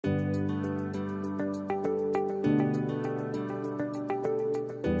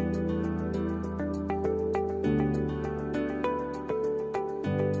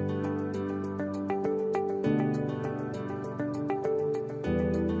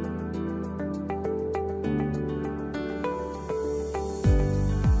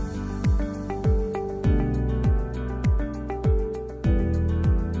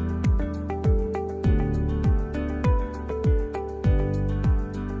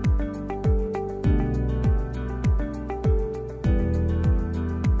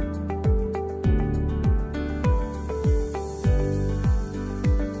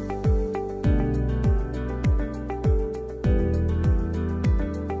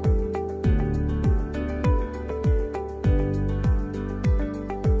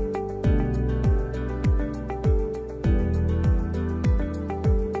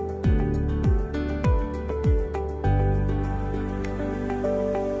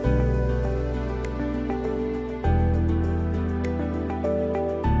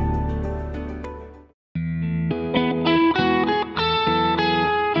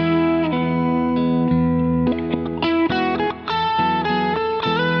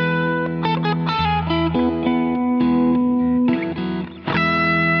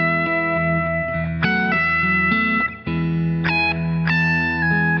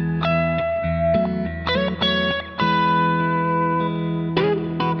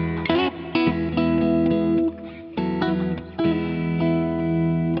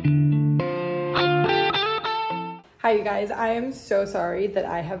Hi you guys, I am so sorry that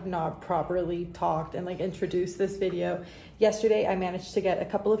I have not properly talked and like introduced this video. Yesterday I managed to get a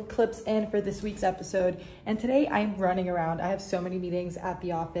couple of clips in for this week's episode, and today I'm running around. I have so many meetings at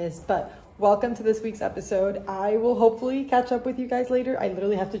the office, but welcome to this week's episode. I will hopefully catch up with you guys later. I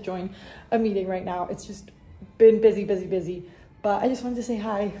literally have to join a meeting right now. It's just been busy, but I just wanted to say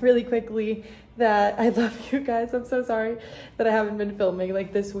hi really quickly that I love you guys. I'm so sorry that I haven't been filming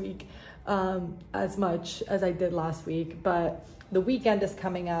like this week as much as I did last week, but the weekend is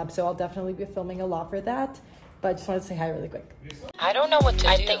coming up, so I'll definitely be filming a lot for that. But I just wanted to say hi really quick. I don't know what to do.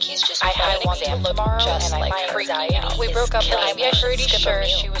 I think he's just had an exam tomorrow, just and like freaking out. We broke up. I'm pretty sure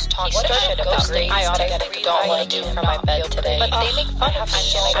she was talking shit about me. I ought to get a don't want to do from my bed today. But they make fun of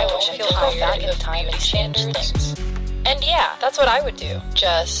me. I wish I could go back in time and change things. And yeah, that's what I would do.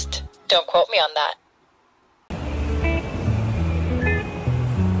 Just don't quote me on that.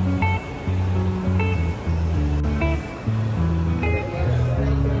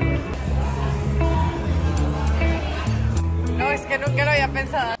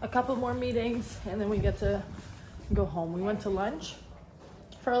 A couple more meetings and then we get to go home. We went to lunch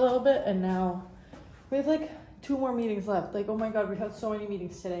for a little bit and now we have like 2 more meetings left. Like, oh my god, we've had so many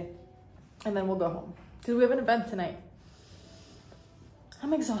meetings today, and then we'll go home because we have an event tonight.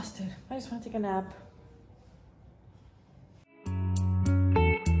 I'm exhausted. I just want to take a nap.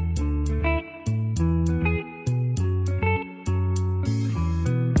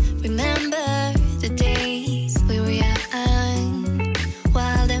 Remember the days we were young,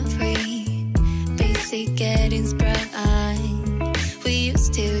 wild and free, basic getting sprung. We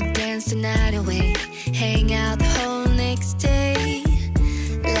used to dance the night away, hang out the whole next day,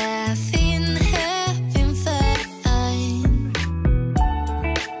 laughing, having fun.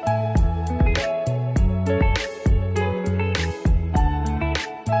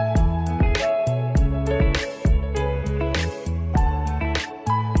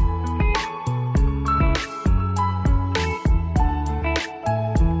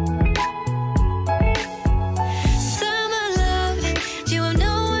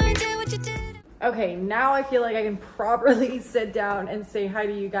 Okay, now I feel like I can properly sit down and say hi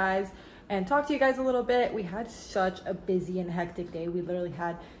to you guys and talk to you guys a little bit. We had such a busy and hectic day. We literally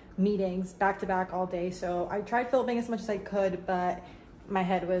had meetings back to back all day. So I tried filming as much as I could, but my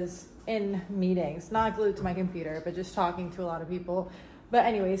head was in meetings, not glued to my computer, but just talking to a lot of people. But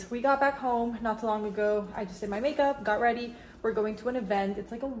anyways, we got back home not too long ago. I just did my makeup, got ready. We're going to an event.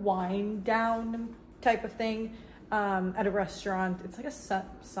 It's like a wind down type of thing. At a restaurant. It's like a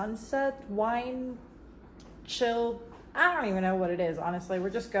sunset wine chill. I don't even know what it is, honestly. We're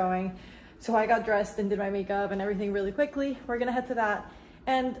just going. So I got dressed and did my makeup and everything really quickly. We're gonna head to that.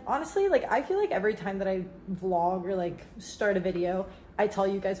 And honestly, like, I feel like every time that I vlog or like start a video, I tell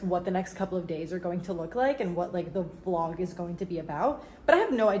you guys what the next couple of days are going to look like and what like the vlog is going to be about. But I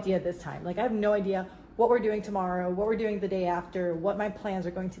have no idea this time. Like, I have no idea what we're doing tomorrow, what we're doing the day after, what my plans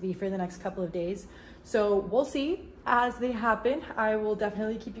are going to be for the next couple of days. So we'll see as they happen. I will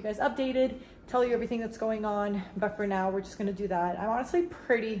definitely keep you guys updated, tell you everything that's going on. But for now, we're just gonna do that. I'm honestly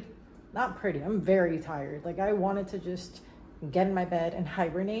I'm very tired. Like, I wanted to just get in my bed and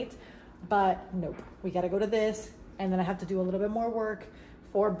hibernate, but nope. We gotta go to this, and then I have to do a little bit more work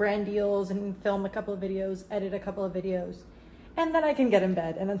for brand deals and film a couple of videos, edit a couple of videos, and then I can get in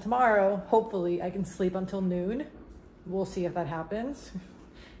bed. And then tomorrow, hopefully, I can sleep until noon. We'll see if that happens.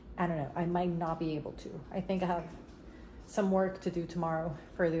 I don't know. I might not be able to. I think I have some work to do tomorrow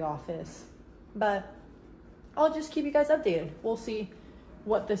for the office, but I'll just keep you guys updated. We'll see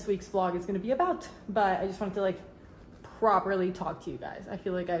what this week's vlog is going to be about, but I just wanted to like properly talk to you guys. I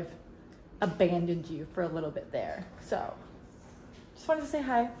feel like I've abandoned you for a little bit there, so just wanted to say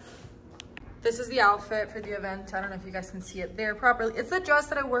hi. This is the outfit for the event. I don't know if you guys can see it there properly. It's the dress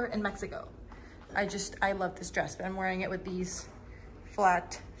that I wore in Mexico. I love this dress, but I'm wearing it with these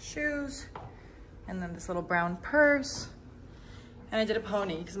flat shoes and then this little brown purse, and I did a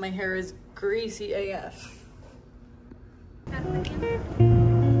pony because my hair is greasy AF.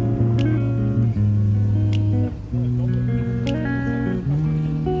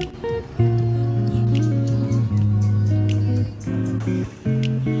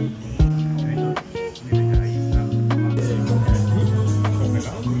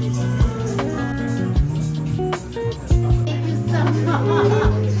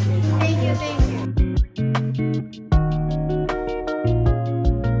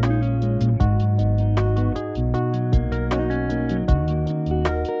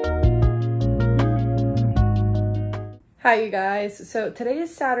 Hi you guys, so today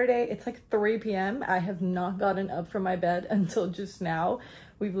is Saturday. It's like 3 p.m. I have not gotten up from my bed until just now.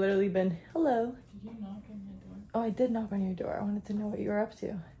 We've literally been, hello. Did you knock on my door? Oh, I did knock on your door. I wanted to know what you were up to.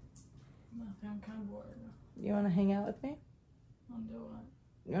 Nothing, I'm kind of bored. You want to hang out with me? I'll do what?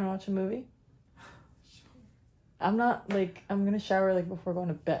 You want to watch a movie? Sure. I'm not, like, I'm going to shower, like, before going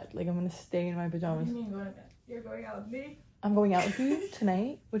to bed. Like, I'm going to stay in my What pajamas. do you mean going to bed? You're going out with me? I'm going out with you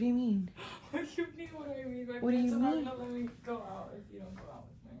tonight? What do you mean? What do you mean? What do I mean? My What do parents you are not mean? gonna let me go out if you don't go out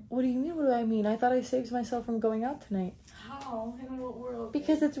with me. What do you mean, what do I mean? I thought I saved myself from going out tonight. How? In what world?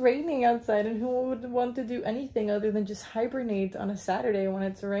 Because it's raining outside, and who would want to do anything other than just hibernate on a Saturday when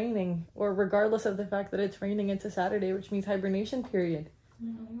it's raining? Or regardless of the fact that it's raining, it's a Saturday, which means hibernation period.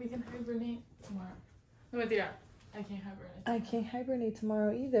 We can hibernate tomorrow. No, wait, yeah. I can't hibernate. I can't hibernate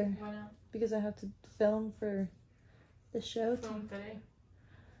tomorrow either. Why not? Because I have to film for the show. Film today.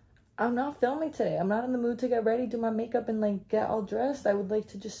 I'm not filming today. I'm not in the mood to get ready, do my makeup, and like get all dressed. I would like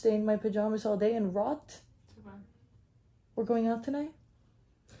to just stay in my pajamas all day and rot. Too bad. We're going out tonight?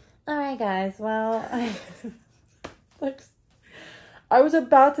 Alright guys, well, I was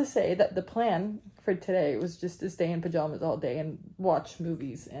about to say that the plan for today was just to stay in pajamas all day and watch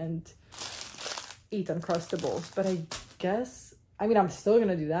movies and eat Uncrustables. But I guess, I mean, I'm still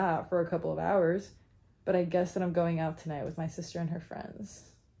gonna do that for a couple of hours. But I guess that I'm going out tonight with my sister and her friends.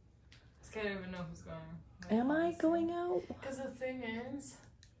 I don't even know who's going. Am I going out? Because the thing is...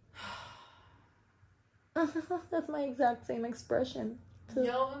 That's my exact same expression.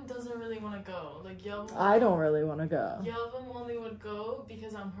 Yelvin doesn't really want to go. Like, Yelvin... I don't really want to go. Yelvin only would go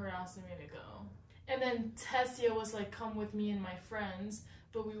because I'm harassing me to go. And then Tessia was like, come with me and my friends.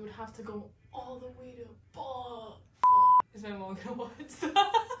 But we would have to go all the way to... Is my mom gonna watch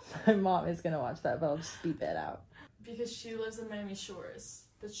that? My mom is gonna watch that, but I'll just beep it out. Because she lives in Miami Shores.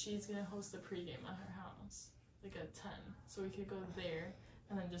 But she's gonna host a pregame at her house. Like at 10. So we could go there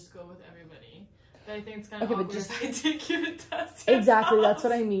and then just go with everybody. But I think it's kind of awkward if I take you to Tessia's Exactly, house. that's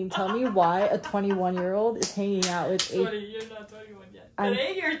what I mean. Tell me why a 21-year-old is hanging out with 20, you're not 21 yet.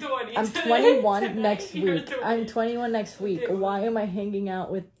 Today you're 20. I'm Today, 21 today next you're week. 20. I'm 21 next week. Okay, Why am I hanging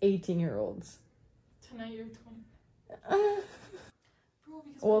out with 18-year-olds? Tonight you're 20. Bro,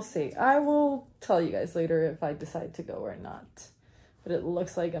 We'll see. I will tell you guys later if I decide to go or not. But it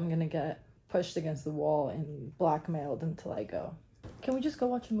looks like I'm gonna get pushed against the wall and blackmailed until I go. Can we just go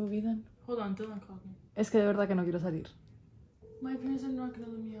watch a movie then? Hold on, Dylan called me. Es que de verdad que no quiero salir. My parents are not gonna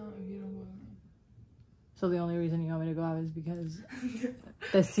let me out if you don't go with me. So the only reason you want me to go out is because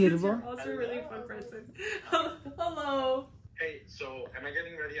te sirvo. You're also a really fun person. Hello. Hey, so am I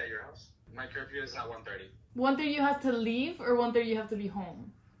getting ready at your house? My curfew is at 1:30. 1:30 you have to leave or 1:30 you have to be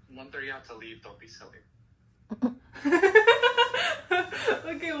home? 1:30 you have to leave, don't be silly.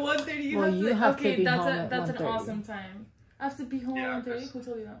 Okay, 1:30 you Well, have to... you have to okay, be that's home a at that's an 1:30. awesome time. I have to be home Yeah, at 1:30? 'cause- Who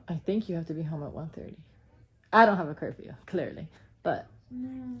told you that? I think you have to be home at 1:30. I don't have a curfew, clearly. But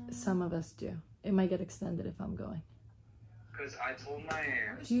some of us do. It might get extended if I'm going. Because I told my...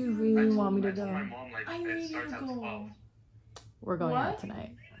 Do you really want me to I told my go? mom, like, I it need starts to at go. 12. We're going out What?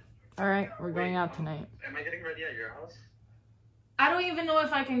 tonight. Alright, we're going out tonight. Am I getting ready at your house? I don't even know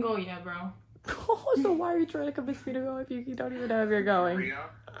if I can go yet, bro. So why are you trying to convince me to go if you don't even know if you're going? Ria,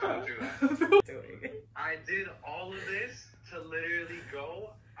 don't do that. I did all of this to literally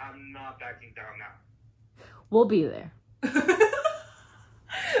go. I'm not backing down now. We'll be there.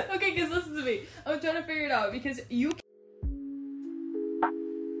 Okay, because listen to me. I'm trying to figure it out because you...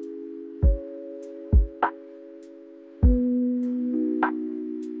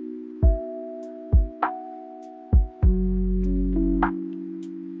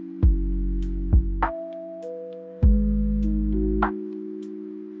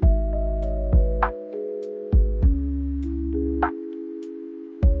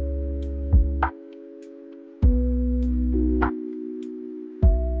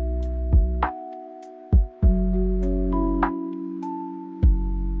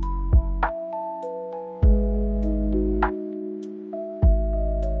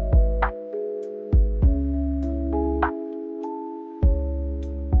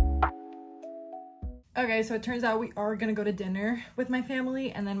 Okay, so it turns out we are gonna go to dinner with my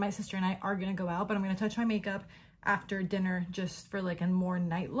family, and then my sister and I are gonna go out, but I'm gonna touch my makeup after dinner just for like a more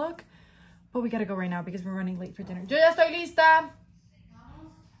night look. But we gotta go right now because we're running late for dinner. Yo ya estoy lista!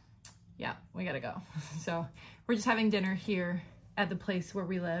 Yeah, we gotta go. So we're just having dinner here at the place where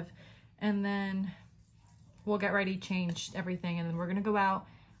we live, and then we'll get ready, change everything, and then we're gonna go out.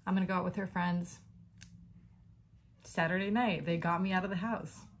 I'm gonna go out with her friends. Saturday night, they got me out of the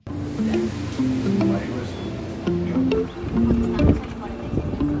house.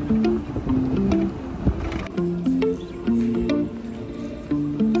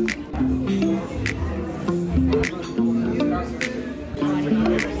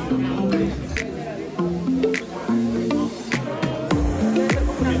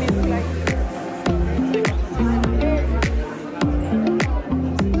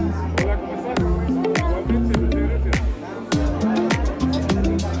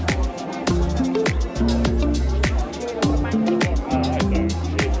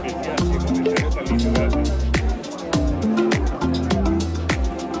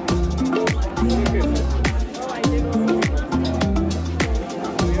 Yo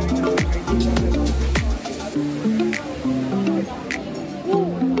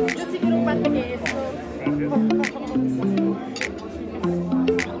sí quiero más que eso.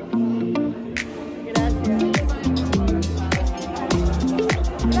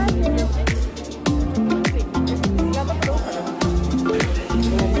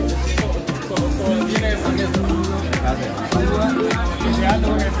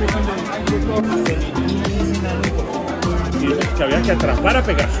 Que había que atrapar a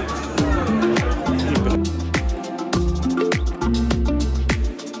pegarse.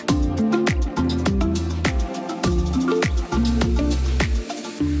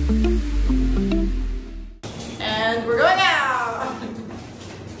 And we're going out.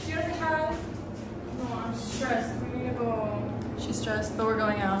 She doesn't have. No, I'm stressed. We need to go. She's stressed, but we're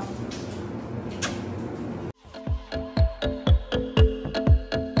going out.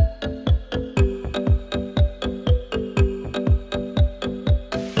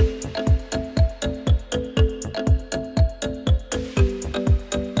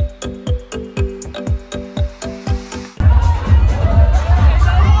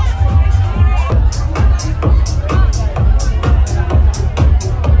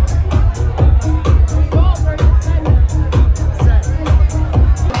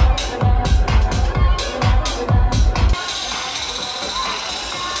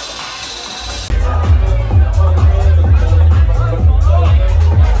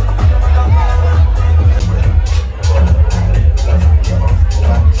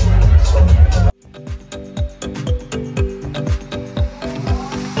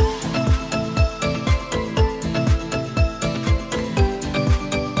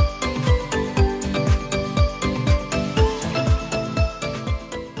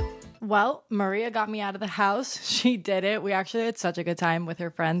 Well, Maria got me out of the house. She did it. We actually had such a good time with her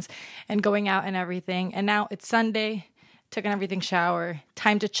friends and going out and everything. And now it's Sunday, took an everything shower,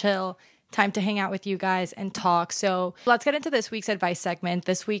 time to chill, time to hang out with you guys and talk. So let's get into this week's advice segment.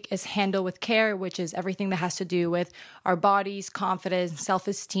 This week is Handle with Care, which is everything that has to do with our bodies, confidence,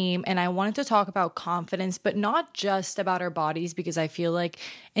 self-esteem. And I wanted to talk about confidence, but not just about our bodies, because I feel like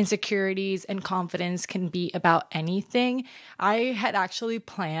insecurities and confidence can be about anything. I had actually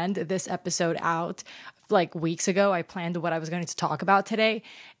planned this episode out like weeks ago. I planned what I was going to talk about today,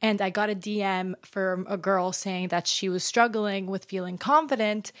 and I got a DM from a girl saying that she was struggling with feeling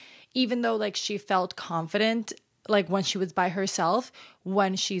confident, even though like she felt confident like when she was by herself.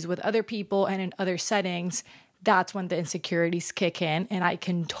 When she's with other people and in other settings, that's when the insecurities kick in. And I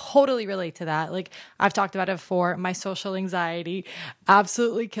can totally relate to that. Like I've talked about it before, my social anxiety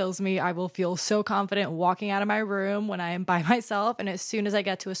absolutely kills me. I will feel so confident walking out of my room when I am by myself, and as soon as I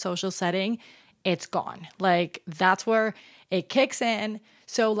get to a social setting, it's gone. Like that's where it kicks in.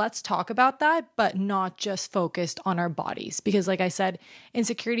 So let's talk about that, but not just focused on our bodies, because like I said,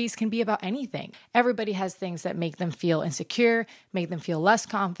 insecurities can be about anything. Everybody has things that make them feel insecure, make them feel less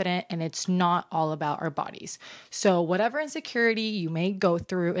confident, and it's not all about our bodies. So whatever insecurity you may go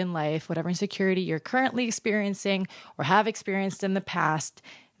through in life, whatever insecurity you're currently experiencing or have experienced in the past,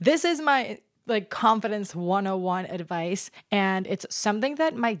 this is my like confidence 101 advice. And it's something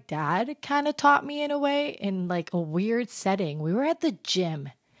that my dad kind of taught me in a way, in like a weird setting. We were at the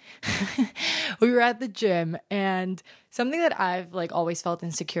gym. And something that I've like always felt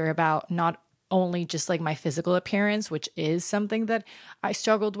insecure about, not only just like my physical appearance, which is something that I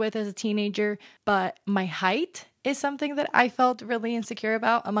struggled with as a teenager, but my height is something that I felt really insecure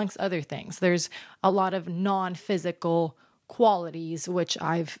about, amongst other things. There's a lot of non-physical qualities which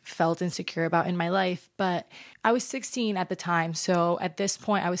I've felt insecure about in my life, but I was 16 at the time. So at this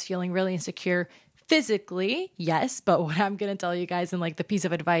point I was feeling really insecure physically, yes, but what I'm going to tell you guys and like the piece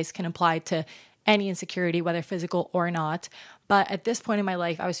of advice can apply to any insecurity, whether physical or not. But at this point in my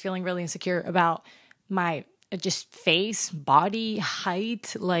life, I was feeling really insecure about my just face, body,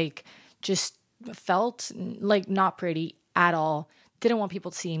 height, like just felt like not pretty at all. Didn't want people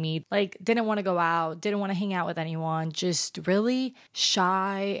to see me, like didn't want to go out, didn't want to hang out with anyone, just really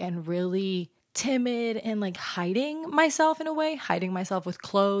shy and really timid and like hiding myself in a way, hiding myself with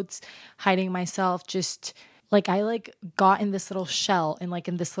clothes, hiding myself just like I like got in this little shell and like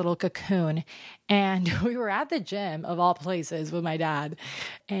in this little cocoon. And we were at the gym of all places with my dad,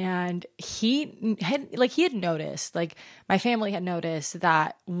 and he had noticed, like my family had noticed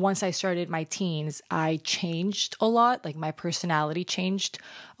that once I started my teens, I changed a lot. Like my personality changed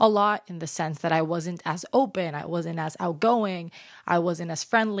a lot in the sense that I wasn't as open, I wasn't as outgoing, I wasn't as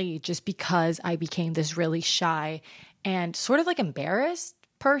friendly, just because I became this really shy and sort of like embarrassed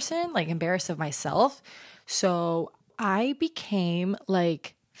person, like embarrassed of myself. So I became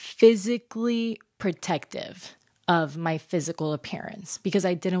like physically protective of my physical appearance because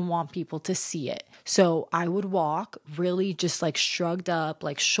I didn't want people to see it. So I would walk really just like shrugged up,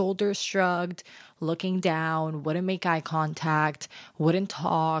 like shoulders shrugged, looking down, wouldn't make eye contact, wouldn't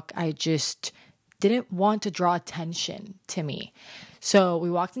talk. I just didn't want to draw attention to me. So we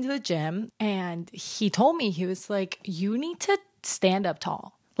walked into the gym and he told me, he was like, you need to stand up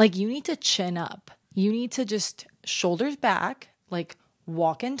tall. Like you need to chin up. You need to just shoulders back, like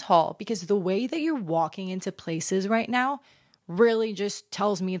walk in tall, because the way that you're walking into places right now really just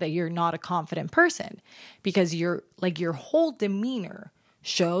tells me that you're not a confident person, because your whole demeanor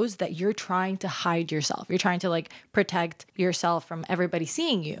shows that you're trying to hide yourself. You're trying to like protect yourself from everybody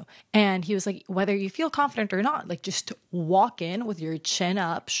seeing you. And he was like, whether you feel confident or not, like just walk in with your chin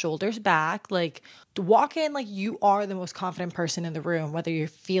up, shoulders back, like walk in like you are the most confident person in the room, whether you're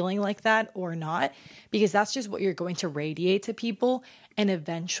feeling like that or not, because that's just what you're going to radiate to people. And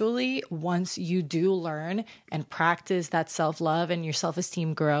eventually, once you do learn and practice that self-love and your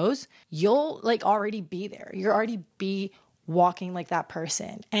self-esteem grows, you'll like already be there. You'll already be walking like that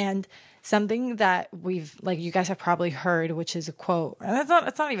person. And something that we've, like, you guys have probably heard, which is a quote, and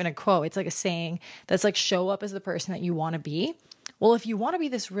it's not even a quote, it's like a saying that's like, show up as the person that you want to be. Well, if you want to be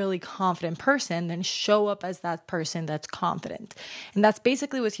this really confident person, then show up as that person that's confident. And that's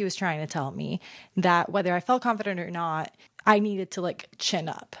basically what he was trying to tell me, that whether I felt confident or not, I needed to like chin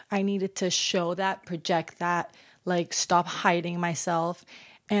up. I needed to show that, project that, like stop hiding myself.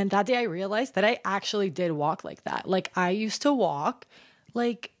 And that day I realized that I actually did walk like that. Like I used to walk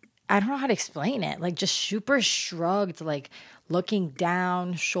like, I don't know how to explain it, like just super shrugged, like looking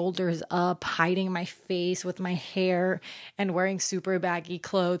down, shoulders up, hiding my face with my hair and wearing super baggy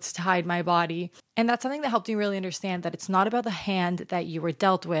clothes to hide my body. And that's something that helped me really understand that it's not about the hand that you were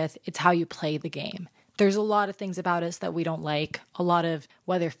dealt with, it's how you play the game. There's a lot of things about us that we don't like, a lot of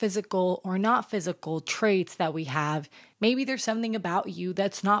whether physical or not physical traits that we have. Maybe there's something about you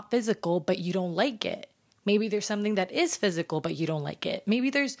that's not physical, but you don't like it. Maybe there's something that is physical, but you don't like it. Maybe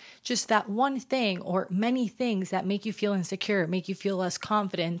there's just that one thing or many things that make you feel insecure, make you feel less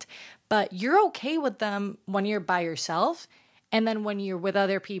confident, but you're okay with them when you're by yourself. And then when you're with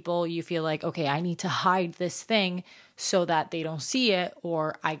other people, you feel like, okay, I need to hide this thing so that they don't see it,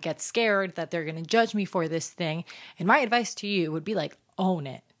 or I get scared that they're going to judge me for this thing. And my advice to you would be like, own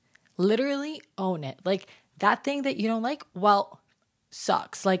it. Literally own it. Like that thing that you don't like, well,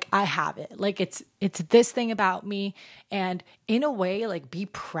 sucks. Like I have it. Like it's this thing about me. And in a way, like be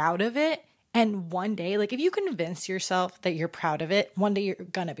proud of it. And one day, like if you convince yourself that you're proud of it, one day you're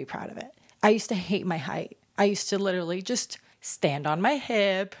going to be proud of it. I used to hate my height. I used to literally just stand on my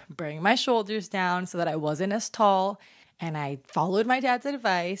hip, bring my shoulders down so that I wasn't as tall. And I followed my dad's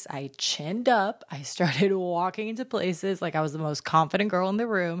advice. I chinned up. I started walking into places like I was the most confident girl in the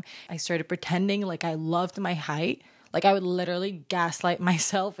room. I started pretending like I loved my height. Like I would literally gaslight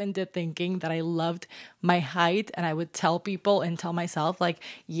myself into thinking that I loved my height. And I would tell people and tell myself like,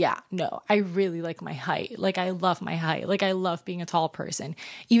 yeah, no, I really like my height. Like I love my height. Like I love being a tall person,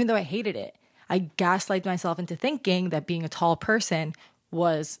 even though I hated it. I gaslight myself into thinking that being a tall person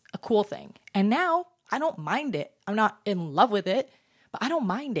was a cool thing. And now I don't mind it. I'm not in love with it, but I don't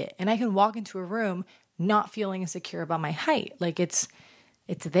mind it. And I can walk into a room not feeling insecure about my height. Like it's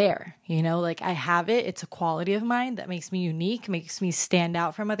there, you know, like I have it. It's a quality of mine that makes me unique, makes me stand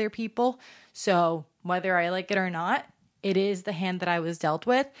out from other people. So whether I like it or not, it is the hand that I was dealt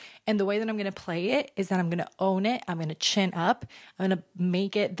with. And the way that I'm going to play it is that I'm going to own it. I'm going to chin up. I'm going to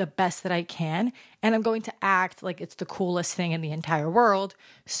make it the best that I can. And I'm going to act like it's the coolest thing in the entire world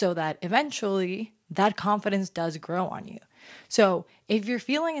so that eventually that confidence does grow on you. So if you're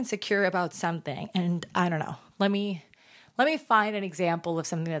feeling insecure about something, and I don't know, let me find an example of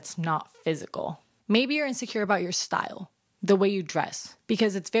something that's not physical. Maybe you're insecure about your style, the way you dress,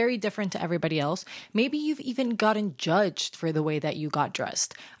 because it's very different to everybody else. Maybe you've even gotten judged for the way that you got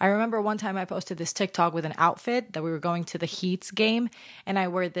dressed. I remember one time I posted this TikTok with an outfit that we were going to the Heats game, and I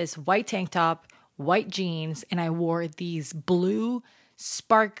wore this white tank top, white jeans, and I wore these blue,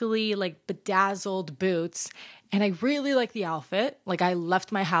 sparkly, like bedazzled boots. And I really liked the outfit. Like I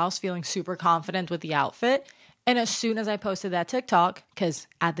left my house feeling super confident with the outfit. And as soon as I posted that TikTok, because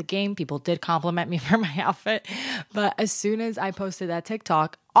at the game, people did compliment me for my outfit, but as soon as I posted that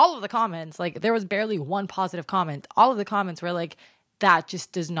TikTok, all of the comments, like there was barely one positive comment. All of the comments were like, that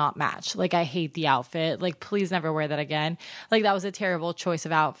just does not match. Like, I hate the outfit. Like, please never wear that again. Like, that was a terrible choice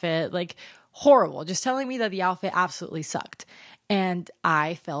of outfit. Like, horrible. Just telling me that the outfit absolutely sucked. And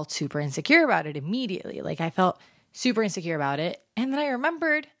I felt super insecure about it immediately. Like, I felt super insecure about it. And then I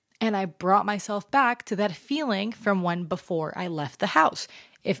remembered, and I brought myself back to that feeling from when before I left the house.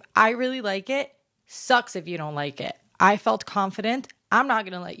 If I really like it, sucks if you don't like it. I felt confident. I'm not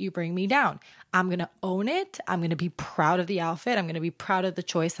going to let you bring me down. I'm going to own it. I'm going to be proud of the outfit. I'm going to be proud of the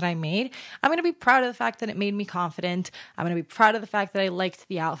choice that I made. I'm going to be proud of the fact that it made me confident. I'm going to be proud of the fact that I liked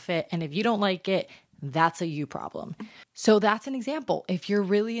the outfit. And if you don't like it, that's a you problem. So that's an example. If you're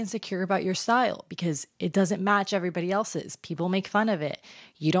really insecure about your style because it doesn't match everybody else's, people make fun of it.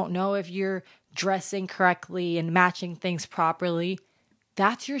 You don't know if you're dressing correctly and matching things properly.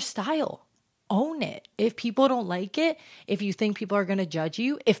 That's your style. Own it. If people don't like it, if you think people are going to judge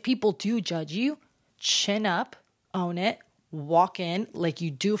you, if people do judge you, chin up, own it, walk in like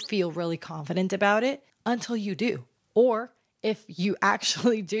you do feel really confident about it until you do. Or if you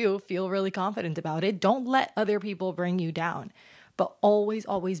actually do feel really confident about it, don't let other people bring you down. But always,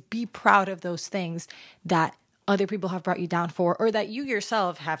 always be proud of those things that other people have brought you down for, or that you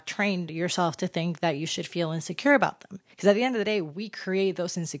yourself have trained yourself to think that you should feel insecure about them. Because at the end of the day, we create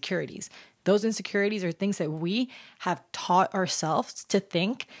those insecurities. Those insecurities are things that we have taught ourselves to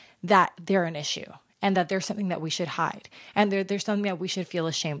think that they're an issue and that there's something that we should hide and there's something that we should feel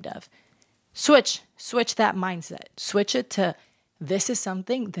ashamed of. Switch that mindset. Switch it to, this is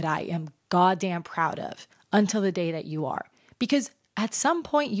something that I am goddamn proud of, until the day that you are. Because at some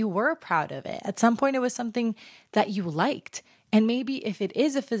point you were proud of it. At some point it was something that you liked. And maybe if it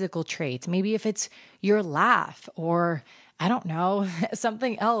is a physical trait, maybe if it's your laugh or I don't know,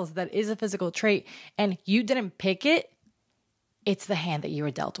 something else that is a physical trait and you didn't pick it, it's the hand that you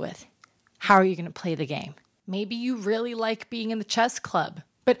were dealt with. How are you going to play the game? Maybe you really like being in the chess club,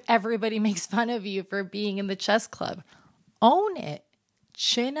 but everybody makes fun of you for being in the chess club. Own it.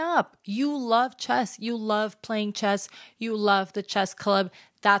 Chin up. You love chess. You love playing chess. You love the chess club.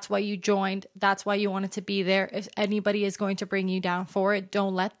 That's why you joined. That's why you wanted to be there. If anybody is going to bring you down for it,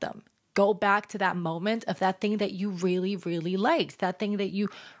 don't let them. Go back to that moment of that thing that you really, really liked, that thing that you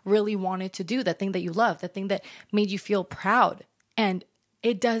really wanted to do, that thing that you loved, that thing that made you feel proud. And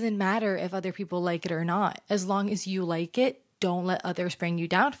it doesn't matter if other people like it or not. As long as you like it, don't let others bring you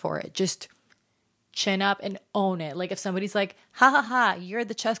down for it. Just chin up and own it. Like if somebody's like, ha ha ha, you're at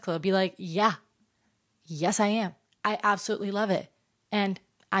the chess club, be like, yeah, yes, I am. I absolutely love it. And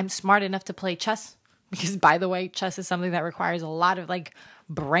I'm smart enough to play chess because, by the way, chess is something that requires a lot of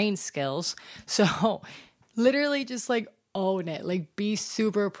brain skills. So literally just own it. Be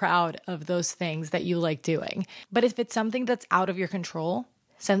super proud of those things that you like doing. But if it's something that's out of your control,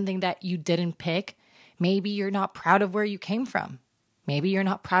 something that you didn't pick, maybe you're not proud of where you came from. Maybe you're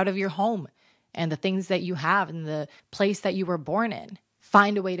not proud of your home and the things that you have and the place that you were born in.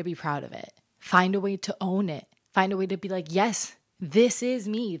 Find a way to be proud of it. Find a way to own it. Find a way to be like, yes, this is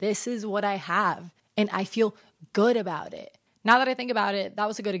me. This is what I have. And I feel good about it. Now that I think about it, that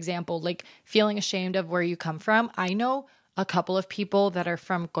was a good example, feeling ashamed of where you come from. I know a couple of people that are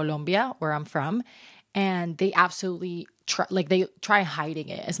from Colombia, where I'm from, and they absolutely try hiding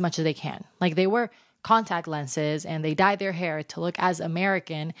it as much as they can. They wear contact lenses and they dye their hair to look as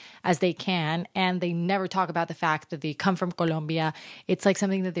American as they can. And they never talk about the fact that they come from Colombia. It's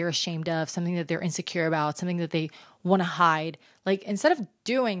something that they're ashamed of, something that they're insecure about, something that they want to hide. Instead of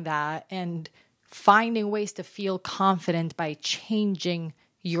doing that and finding ways to feel confident by changing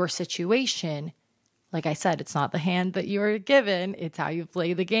your situation, like I said, it's not the hand that you're given, it's how you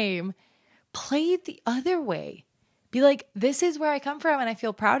play the game. Play it the other way. Be like, this is where I come from and I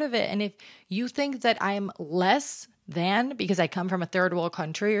feel proud of it. And if you think that I am less than because I come from a third world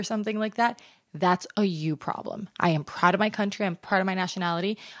country or something like that, that's a you problem. I am proud of my country. I'm proud of my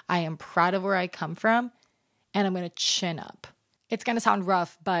nationality. I am proud of where I come from. And I'm going to chin up. It's going to sound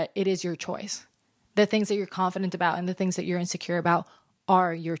rough, but it is your choice. The things that you're confident about and the things that you're insecure about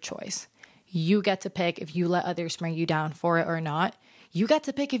are your choice. You get to pick if you let others bring you down for it or not. You get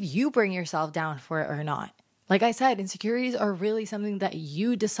to pick if you bring yourself down for it or not. Like I said, insecurities are really something that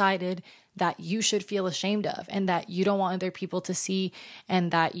you decided that you should feel ashamed of and that you don't want other people to see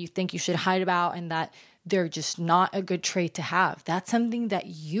and that you think you should hide about and that they're just not a good trait to have. That's something that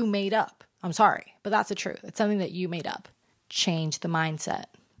you made up. I'm sorry, but that's the truth. It's something that you made up. Change the mindset.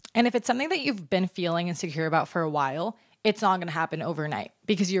 And if it's something that you've been feeling insecure about for a while, it's not going to happen overnight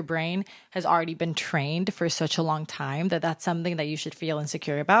because your brain has already been trained for such a long time that that's something that you should feel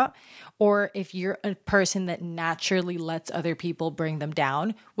insecure about. Or if you're a person that naturally lets other people bring them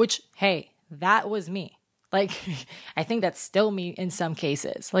down, which, hey, that was me. I think that's still me in some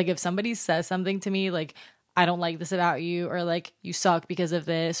cases. If somebody says something to me, I don't like this about you, or you suck because of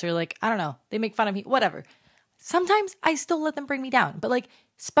this, or I don't know, they make fun of me, whatever. Sometimes I still let them bring me down. But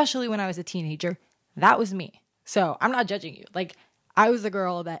especially when I was a teenager, that was me. So I'm not judging you. I was the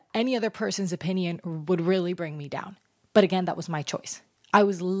girl that any other person's opinion would really bring me down. But again, that was my choice. I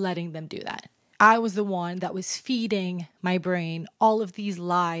was letting them do that. I was the one that was feeding my brain all of these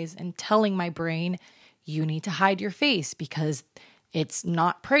lies and telling my brain, you need to hide your face because it's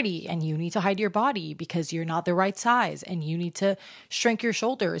not pretty, and you need to hide your body because you're not the right size, and you need to shrink your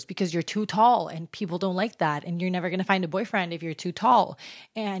shoulders because you're too tall and people don't like that, and you're never going to find a boyfriend if you're too tall,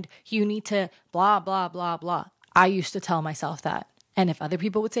 and you need to blah, blah, blah, blah. I used to tell myself that. And if other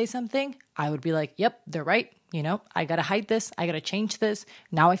people would say something, I would be like, yep, they're right. You know, I got to hide this. I got to change this.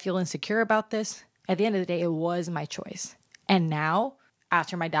 Now I feel insecure about this. At the end of the day, it was my choice. And now,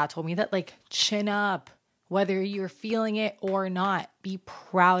 after my dad told me that, like, chin up. Whether you're feeling it or not, be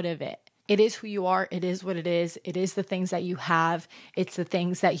proud of it. It is who you are. It is what it is. It is the things that you have. It's the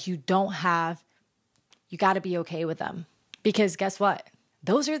things that you don't have. You got to be okay with them. Because guess what?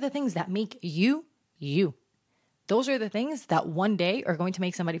 Those are the things that make you, you. Those are the things that one day are going to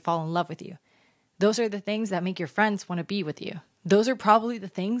make somebody fall in love with you. Those are the things that make your friends want to be with you. Those are probably the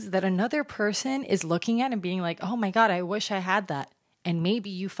things that another person is looking at and being like, oh my God, I wish I had that. And maybe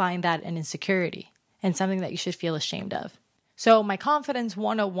you find that an insecurity and something that you should feel ashamed of. So my confidence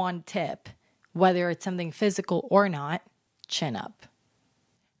 101 tip, whether it's something physical or not, chin up.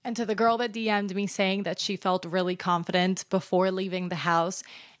 And to the girl that DM'd me saying that she felt really confident before leaving the house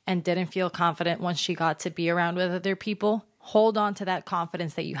and didn't feel confident once she got to be around with other people, hold on to that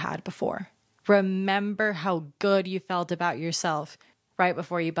confidence that you had before. Remember how good you felt about yourself right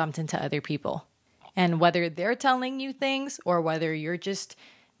before you bumped into other people. And whether they're telling you things or whether you're just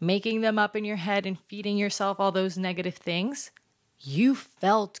making them up in your head and feeding yourself all those negative things, you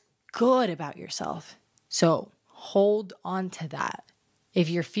felt good about yourself. So hold on to that. If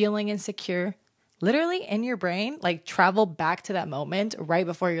you're feeling insecure, literally in your brain, like travel back to that moment right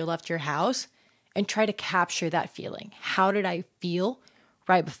before you left your house and try to capture that feeling. How did I feel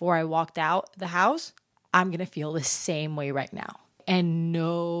right before I walked out the house? I'm going to feel the same way right now. And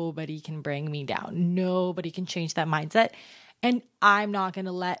nobody can bring me down. Nobody can change that mindset. And I'm not going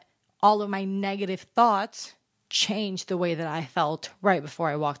to let all of my negative thoughts change the way that I felt right before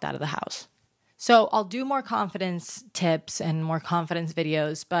I walked out of the house. So I'll do more confidence tips and more confidence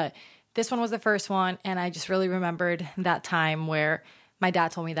videos, but this one was the first one. And I just really remembered that time where my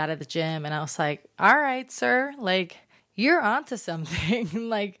dad told me that at the gym. And I was like, all right, sir, like you're onto something.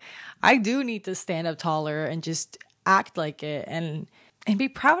 Like I do need to stand up taller and just act like it and be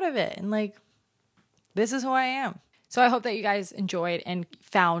proud of it. And like, this is who I am. So I hope that you guys enjoyed and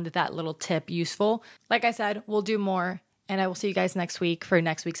found that little tip useful. Like I said, we'll do more, and I will see you guys next week for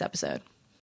next week's episode.